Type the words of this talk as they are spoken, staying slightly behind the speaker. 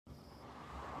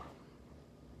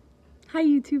Hi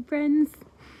YouTube friends.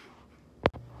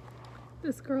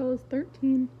 This girl is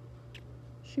 13.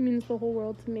 She means the whole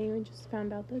world to me. We just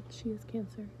found out that she has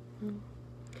cancer.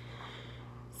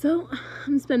 So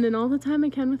I'm spending all the time I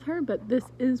can with her, but this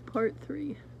is part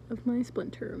 3 of my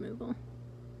splinter removal.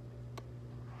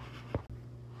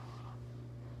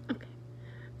 Okay,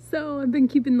 so I've been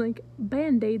keeping like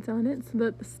band-aids on it so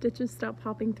that the stitches stop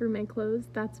popping through my clothes.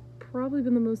 That's probably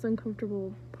been the most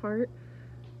uncomfortable part.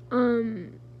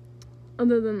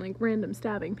 Other than like random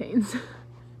stabbing pains.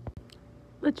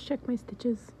 Let's check my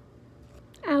stitches.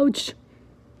 Ouch.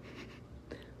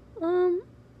 They're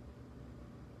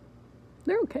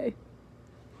okay.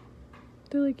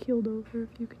 They're like healed over, if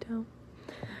you could tell.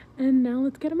 And now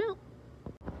let's get them out.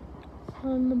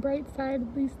 On the bright side,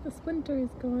 at least the splinter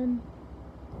is gone.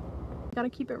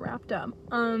 Gotta keep it wrapped up.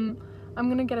 I'm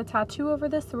gonna get a tattoo over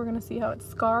this, so we're gonna see how it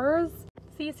scars.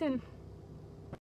 See you soon.